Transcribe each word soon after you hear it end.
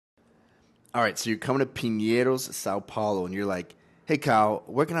All right, so you're coming to Pinheiros, Sao Paulo, and you're like, hey, Kyle,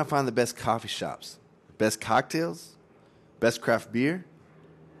 where can I find the best coffee shops? Best cocktails? Best craft beer?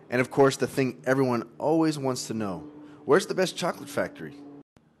 And of course, the thing everyone always wants to know, where's the best chocolate factory?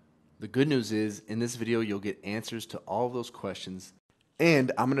 The good news is, in this video, you'll get answers to all of those questions,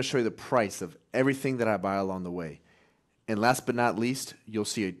 and I'm going to show you the price of everything that I buy along the way. And last but not least, you'll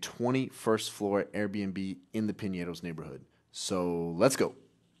see a 21st floor Airbnb in the Pinheiros neighborhood. So let's go.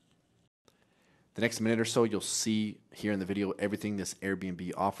 The next minute or so, you'll see here in the video everything this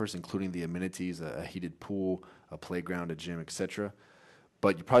Airbnb offers, including the amenities, a heated pool, a playground, a gym, etc.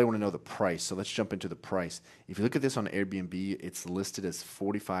 But you probably want to know the price, so let's jump into the price. If you look at this on Airbnb, it's listed as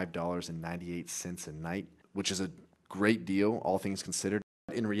 $45.98 a night, which is a great deal, all things considered.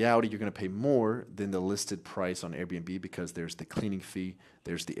 In reality, you're going to pay more than the listed price on Airbnb because there's the cleaning fee,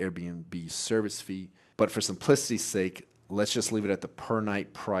 there's the Airbnb service fee. But for simplicity's sake, let's just leave it at the per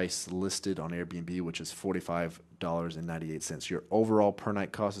night price listed on Airbnb, which is $45.98. Your overall per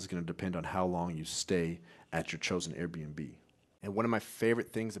night cost is going to depend on how long you stay at your chosen Airbnb. And one of my favorite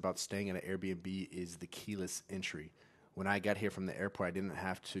things about staying at an Airbnb is the keyless entry. When I got here from the airport, I didn't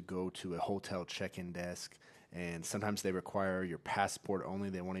have to go to a hotel check-in desk, and sometimes they require your passport only.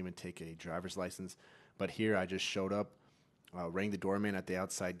 They won't even take a driver's license. But here I just showed up, rang the doorman at the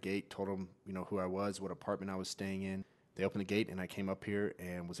outside gate, told him who I was, what apartment I was staying in. They opened the gate, and I came up here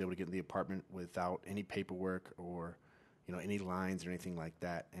and was able to get in the apartment without any paperwork or any lines or anything like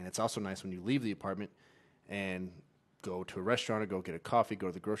that. And it's also nice when you leave the apartment and go to a restaurant or go get a coffee, go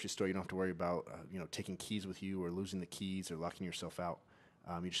to the grocery store. You don't have to worry about taking keys with you or losing the keys or locking yourself out.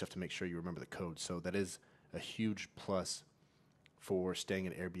 You just have to make sure you remember the code. So that is a huge plus for staying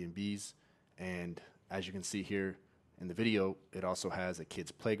at Airbnbs. And as you can see here in the video, it also has a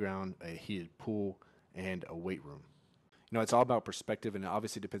kid's playground, a heated pool, and a weight room. It's all about perspective, and it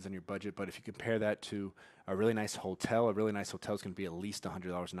obviously depends on your budget, but if you compare that to a really nice hotel is going to be at least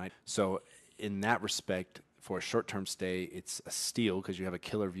 $100 a night. So in that respect, for a short-term stay, it's a steal because you have a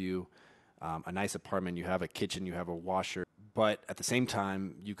killer view, a nice apartment, you have a kitchen, you have a washer. But at the same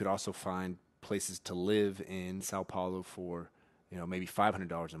time, you could also find places to live in Sao Paulo for maybe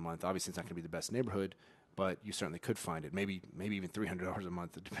 $500 a month. Obviously, it's not going to be the best neighborhood, but you certainly could find it. Maybe even $300 a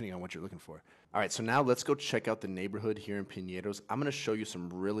month, depending on what you're looking for. All right, so now let's go check out the neighborhood here in Pinheiros. I'm going to show you some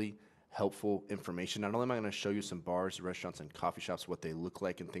really helpful information. Not only am I going to show you some bars, restaurants, and coffee shops, what they look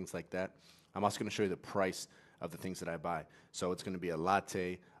like and things like that, I'm also going to show you the price of the things that I buy. So it's going to be a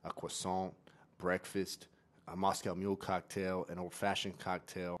latte, a croissant, breakfast, a Moscow Mule cocktail, an old-fashioned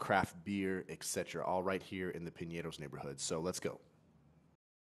cocktail, craft beer, etc., all right here in the Pinheiros neighborhood. So let's go.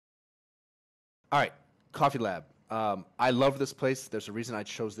 All right. Coffee Lab. I love this place. There's a reason I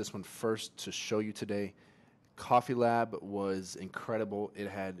chose this one first to show you today. Coffee Lab was incredible. It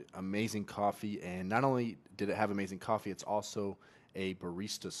had amazing coffee, and not only did it have amazing coffee, it's also a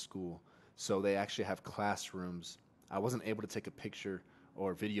barista school. So they actually have classrooms. I wasn't able to take a picture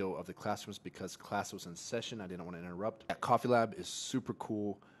or video of the classrooms because class was in session. I didn't want to interrupt. Coffee Lab is super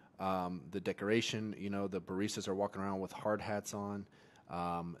cool. The decoration, the baristas are walking around with hard hats on.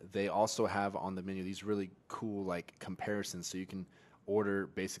 They also have on the menu these really cool comparisons, so you can order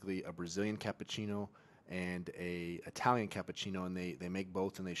basically a Brazilian cappuccino and a Italian cappuccino, and they make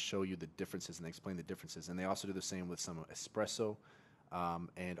both, and they show you the differences and they explain the differences. And they also do the same with some espresso,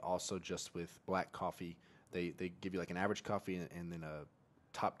 and also just with black coffee. They give you an average coffee and then a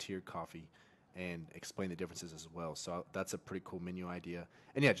top tier coffee, and explain the differences as well. So that's a pretty cool menu idea.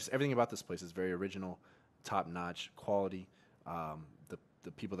 And yeah, just everything about this place is very original, top notch quality. The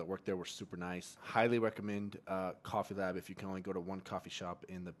people that work there were super nice. Highly recommend Coffee Lab if you can only go to one coffee shop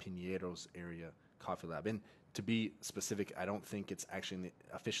in the Pinheiros area, Coffee Lab. And to be specific, I don't think it's actually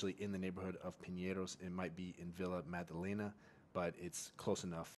officially in the neighborhood of Pinheiros. It might be in Vila Madalena, but it's close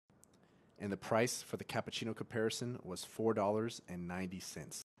enough. And the price for the cappuccino comparison was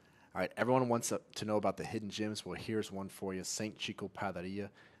 $4.90. All right, everyone wants to know about the hidden gems. Well, here's one for you, St. Chico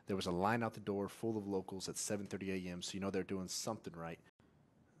Padaria. There was a line out the door full of locals at 7:30 a.m., so they're doing something right.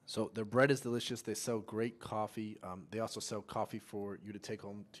 So their bread is delicious. They sell great coffee. They also sell coffee for you to take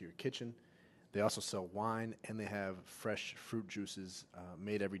home to your kitchen. They also sell wine, and they have fresh fruit juices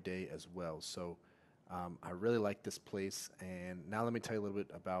made every day as well. So I really like this place. And now let me tell you a little bit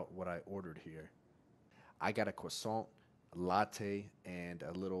about what I ordered here. I got a croissant, a latte, and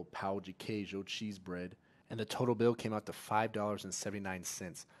a little pão de queijo cheese bread. And the total bill came out to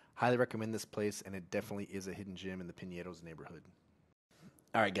 $5.79. Highly recommend this place, and it definitely is a hidden gem in the Pinheiros neighborhood.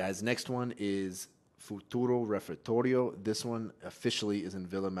 All right, guys, next one is Futuro Refeitorio. This one officially is in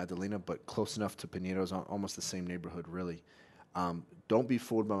Vila Madalena, but close enough to Pinheiros, almost the same neighborhood, really. Don't be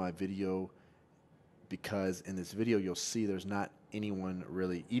fooled by my video. because in this video you'll see there's not anyone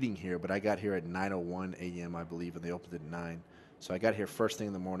really eating here, but I got here at 9:01 a.m. I believe, and they opened at 9. So I got here first thing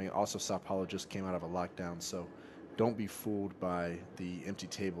in the morning. Also, Sao Paulo just came out of a lockdown, so don't be fooled by the empty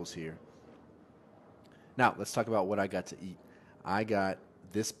tables here. Now, let's talk about what I got to eat. I got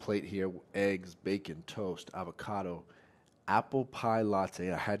this plate here: eggs, bacon, toast, avocado, apple pie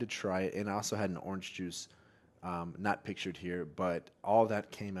latte. I had to try it, and I also had an orange juice, not pictured here, but all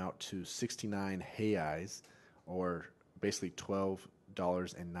that came out to 69 reais, or basically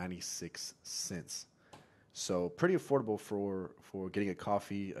 $12.96. So pretty affordable for getting a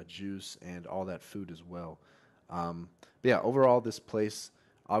coffee, a juice, and all that food as well. But yeah, overall, this place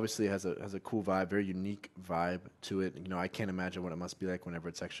obviously has a cool vibe, very unique vibe to it. You know, I can't imagine what it must be like whenever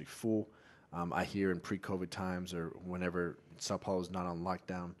it's actually full. I hear in pre-COVID times or whenever Sao Paulo is not on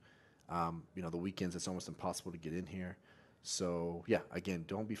lockdown, you know, the weekends it's almost impossible to get in here. So yeah, again,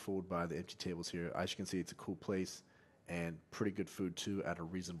 don't be fooled by the empty tables here. As you can see, it's a cool place and pretty good food too at a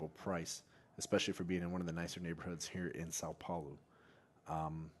reasonable price, especially for being in one of the nicer neighborhoods here in Sao Paulo.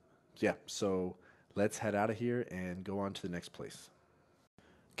 Yeah, so let's head out of here and go on to the next place.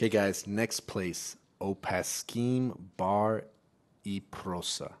 Okay, guys, next place, O Pasquim Bar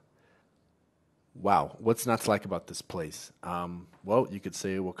Prosa. Wow, what's not to like about this place? Well, you could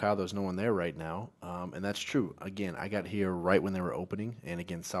say, well, Kyle, there's no one there right now, and that's true. Again, I got here right when they were opening, and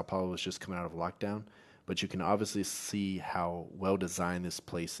again, Sao Paulo was just coming out of lockdown, but you can obviously see how well designed this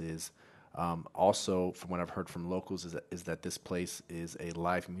place is. Also, from what I've heard from locals, is that this place is a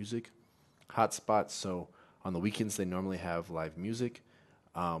live music hotspot. So on the weekends, they normally have live music.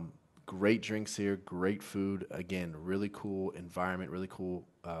 Great drinks here, great food. Again, really cool environment, really cool,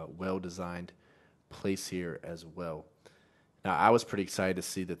 well-designed place here as well. Now, I was pretty excited to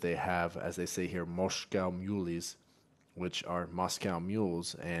see that they have, as they say here, Moscow mules, which are Moscow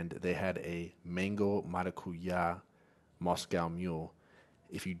mules, and they had a mango maracuya Moscow mule.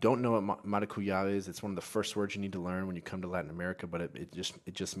 If you don't know what maracuya is, it's one of the first words you need to learn when you come to Latin America, but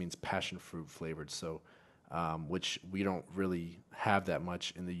it just means passion fruit flavored. So, which we don't really have that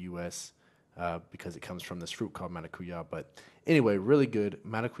much in the U.S. Because it comes from this fruit called maracuya. But anyway, really good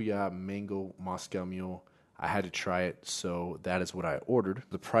maracuya mango Moscow mule. I had to try it, so that is what I ordered.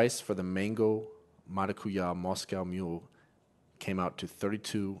 The price for the mango maracuya Moscow mule came out to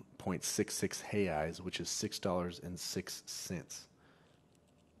 32.66 reais, which is $6.06.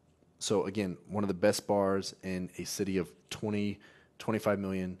 So again, one of the best bars in a city of 25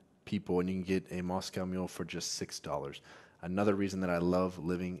 million people, and you can get a Moscow mule for just $6. Another reason that I love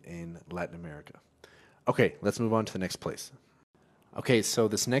living in Latin America. Okay, let's move on to the next place. Okay, so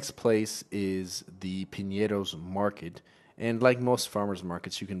this next place is the Pinheiros market. And like most farmers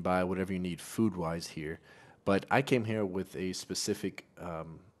markets, you can buy whatever you need food-wise here. But I came here with a specific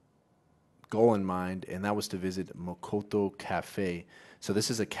goal in mind, and that was to visit Mocotó Cafe. So this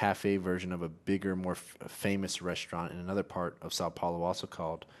is a cafe version of a bigger, more famous restaurant in another part of Sao Paulo, also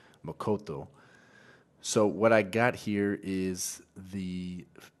called Mocotó. So what I got here is the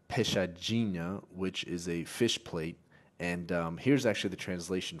peixadinha, which is a fish plate. And here's actually the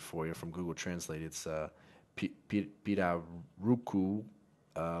translation for you from Google Translate. It's pirarucu,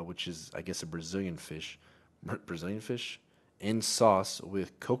 which is, I guess, a Brazilian fish. Brazilian fish? In sauce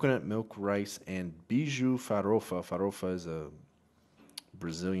with coconut milk, rice, and biju farofa. Farofa is a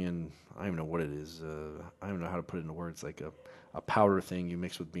Brazilian, I don't even know what it is. I don't even know how to put it into words, like a powder thing you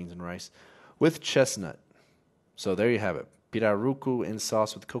mix with beans and rice, with chestnut. So there you have it. Pirarucu in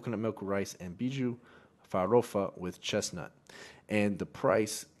sauce with coconut milk, rice, and biju farofa with chestnut. And the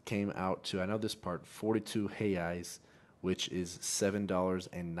price came out to, I know this part, 42 reais, which is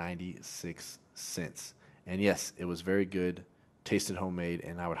 $7.96. And yes, it was very good, tasted homemade,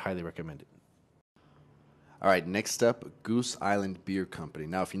 and I would highly recommend it. All right, next up, Goose Island Beer Company.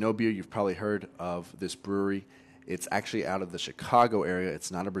 Now, if you know beer, you've probably heard of this brewery. It's actually out of the Chicago area.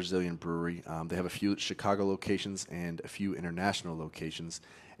 It's not a Brazilian brewery. They have a few Chicago locations and a few international locations,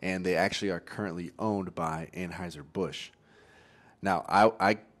 and they actually are currently owned by Anheuser-Busch. Now,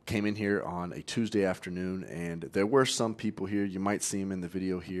 I came in here on a Tuesday afternoon, and there were some people here. You might see them in the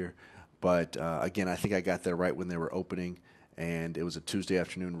video here. But again, I think I got there right when they were opening, and it was a Tuesday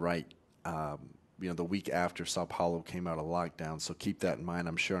afternoon, right? The week after Sao Paulo came out of lockdown. So keep that in mind.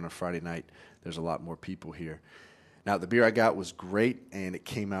 I'm sure on a Friday night there's a lot more people here. Now the beer I got was great, and it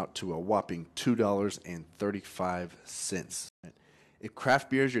came out to a whopping $2.35. If craft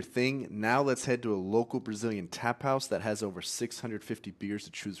beer is your thing, now let's head to a local Brazilian tap house that has over 650 beers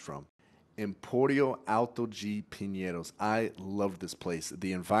to choose from. Emporio Alto de Pinheiros. I love this place.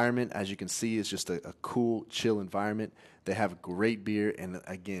 The environment, as you can see, is just a cool, chill environment. They have great beer, and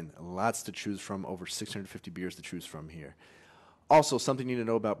again, lots to choose from, over 650 beers to choose from here. Also, something you need to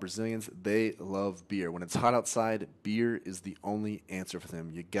know about Brazilians, they love beer. When it's hot outside, beer is the only answer for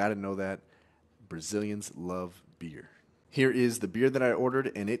them. You got to know that. Brazilians love beer. Here is the beer that I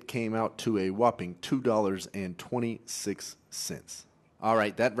ordered, and it came out to a whopping $2.26. All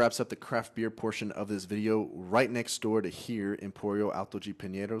right, that wraps up the craft beer portion of this video. Right next door to here, Emporio Alto de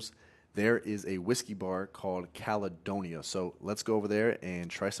Pinheiros, there is a whiskey bar called Caledonia. So let's go over there and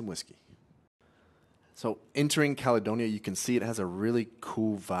try some whiskey. So entering Caledonia, you can see it has a really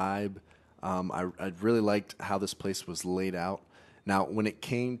cool vibe. I really liked how this place was laid out. Now, when it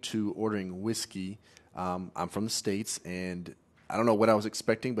came to ordering whiskey, I'm from the States, and I don't know what I was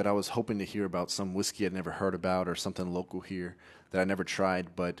expecting, but I was hoping to hear about some whiskey I'd never heard about or something local here that I never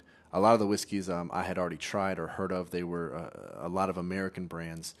tried. But a lot of the whiskeys I had already tried or heard of. They were a lot of American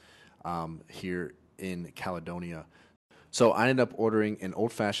brands here in Caledonia. So I ended up ordering an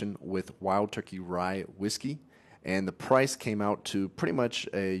old-fashioned with Wild Turkey Rye whiskey, and the price came out to pretty much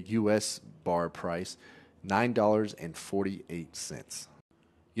a U.S. bar price, $9.48.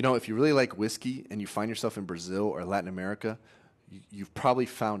 You know, if you really like whiskey and you find yourself in Brazil or Latin America, you've probably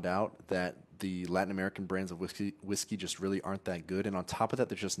found out that the Latin American brands of whiskey just really aren't that good. And on top of that,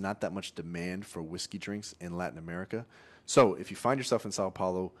 there's just not that much demand for whiskey drinks in Latin America. So if you find yourself in Sao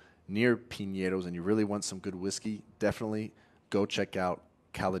Paulo near Pinheiros and you really want some good whiskey, definitely go check out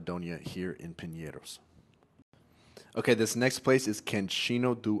Caledonia here in Pinheiros. Okay, this next place is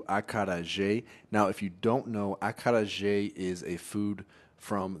Cantinho do Acarajé. Now, if you don't know, Acarajé is a food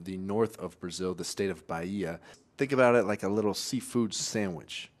from the north of Brazil, the state of Bahia. Think about it like a little seafood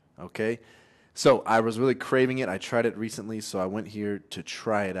sandwich, okay? So I was really craving it. I tried it recently, so I went here to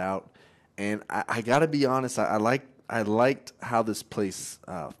try it out. And I got to be honest, I liked how this place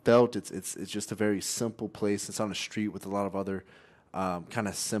felt. It's just a very simple place. It's on a street with a lot of other kind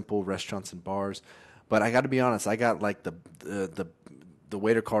of simple restaurants and bars. But I got to be honest, I got like the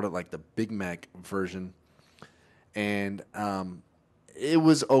waiter called it like the Big Mac version, and it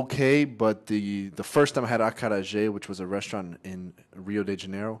was okay. But the first time I had Acarajé, which was a restaurant in Rio de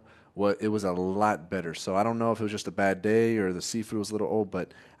Janeiro, it was a lot better. So I don't know if it was just a bad day or the seafood was a little old,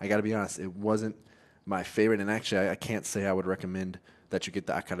 but I got to be honest, it wasn't my favorite. And actually, I can't say I would recommend that you get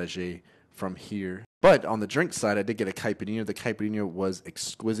the Acarajé from here. But on the drink side, I did get a caipirinha. The caipirinha was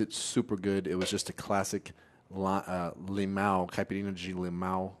exquisite, super good. It was just a classic limão, caipirinha de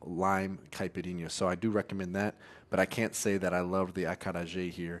limão, lime caipirinha. So I do recommend that, but I can't say that I loved the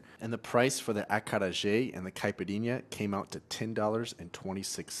Acarajé here. And the price for the Acarajé and the caipirinha came out to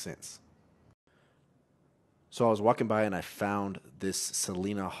 $10.26. So I was walking by and I found this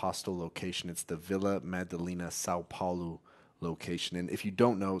Selina hostel location. It's the Vila Madalena, Sao Paulo location. And if you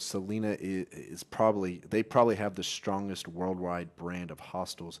don't know, Selina is probably have the strongest worldwide brand of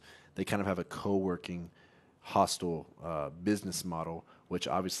hostels. They kind of have a co-working hostel business model, which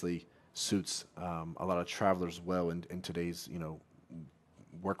obviously suits a lot of travelers well in today's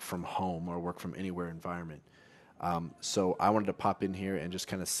work from home or work from anywhere environment. So I wanted to pop in here and just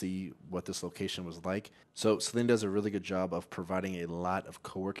kind of see what this location was like. So Selina does a really good job of providing a lot of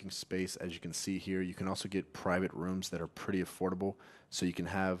co-working space. As you can see here, you can also get private rooms that are pretty affordable. So you can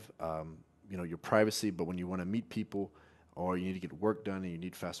have, your privacy, but when you want to meet people or you need to get work done and you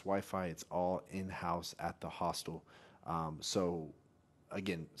need fast Wi-Fi, it's all in-house at the hostel. So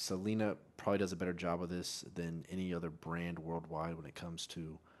again, Selina probably does a better job of this than any other brand worldwide when it comes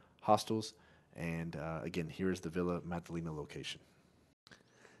to hostels. And again, here is the Villa Madalena location.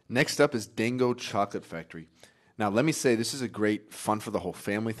 Next up is Dengo Chocolate Factory. Now, let me say, this is a great fun for the whole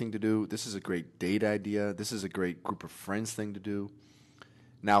family thing to do. This is a great date idea. This is a great group of friends thing to do.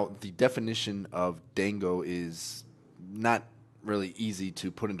 Now, the definition of Dengo is not really easy to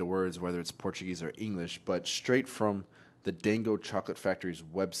put into words, whether it's Portuguese or English, but straight from the Dengo Chocolate Factory's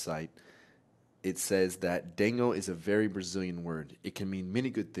website, it says that Dengo is a very Brazilian word. It can mean many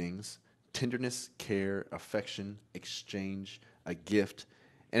good things: tenderness, care, affection, exchange, a gift,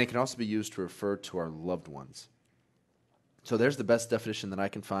 and it can also be used to refer to our loved ones. So there's the best definition that I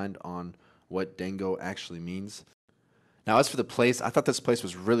can find on what Dengo actually means. Now, as for the place, I thought this place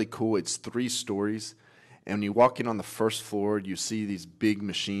was really cool. It's 3 stories, and when you walk in on the first floor, you see these big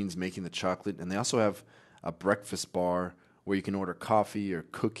machines making the chocolate, and they also have a breakfast bar where you can order coffee or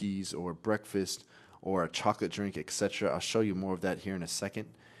cookies or breakfast or a chocolate drink, etc. I'll show you more of that here in a second.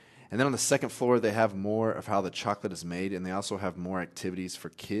 And then on the second floor, they have more of how the chocolate is made, and they also have more activities for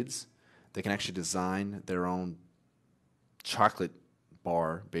kids. They can actually design their own chocolate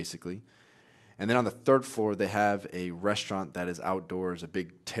bar, basically. And then on the third floor, they have a restaurant that is outdoors, a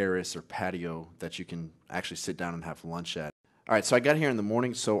big terrace or patio that you can actually sit down and have lunch at. All right, so I got here in the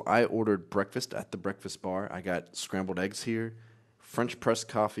morning, so I ordered breakfast at the breakfast bar. I got scrambled eggs here, French press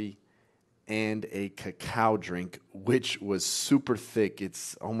coffee, and a cacao drink, which was super thick.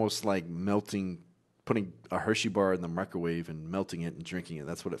 It's almost like putting a Hershey bar in the microwave and melting it and drinking it.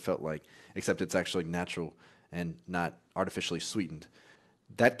 That's what it felt like, except it's actually natural and not artificially sweetened.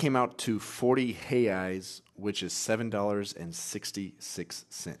 That came out to 40 reais, which is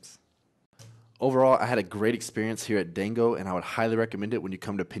 $7.66. Overall, I had a great experience here at Dengo, and I would highly recommend it when you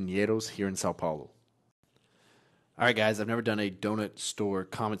come to Pinheiros here in Sao Paulo. All right, guys, I've never done a donut store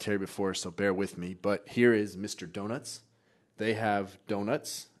commentary before, so bear with me. But here is Mr. Donuts. They have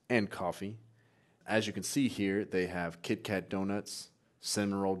donuts and coffee. As you can see here, they have Kit Kat donuts,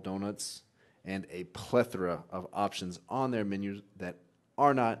 cinnamon roll donuts, and a plethora of options on their menu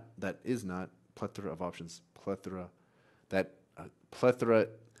plethora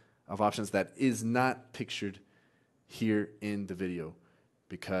of options that is not pictured here in the video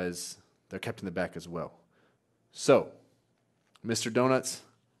because they're kept in the back as well. So, Mr. Donuts,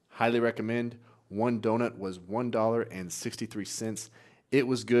 highly recommend. One donut was $1.63. It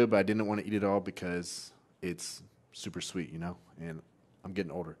was good, but I didn't want to eat it all because it's super sweet, and I'm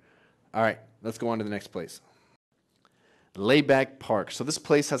getting older. All right, let's go on to the next place. Layback Park. So this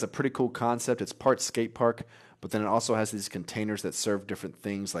place has a pretty cool concept. It's part skate park, but then it also has these containers that serve different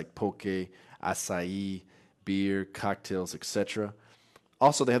things like poke, acai, beer, cocktails, etc.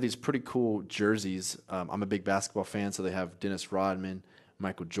 Also, they have these pretty cool jerseys. I'm a big basketball fan, so they have Dennis Rodman,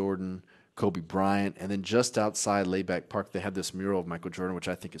 Michael Jordan, Kobe Bryant, and then just outside Layback Park, they have this mural of Michael Jordan, which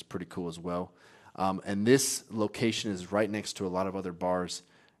I think is pretty cool as well. And this location is right next to a lot of other bars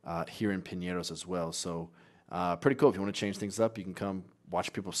here in Pinheiros as well. So pretty cool. If you want to change things up, you can come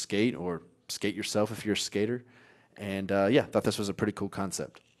watch people skate or skate yourself if you're a skater. And yeah, thought this was a pretty cool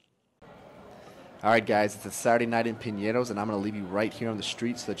concept. All right, guys, it's a Saturday night in Pinheiros, and I'm going to leave you right here on the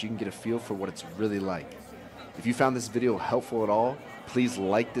street so that you can get a feel for what it's really like. If you found this video helpful at all, please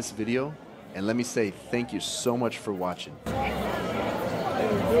like this video, and let me say thank you so much for watching.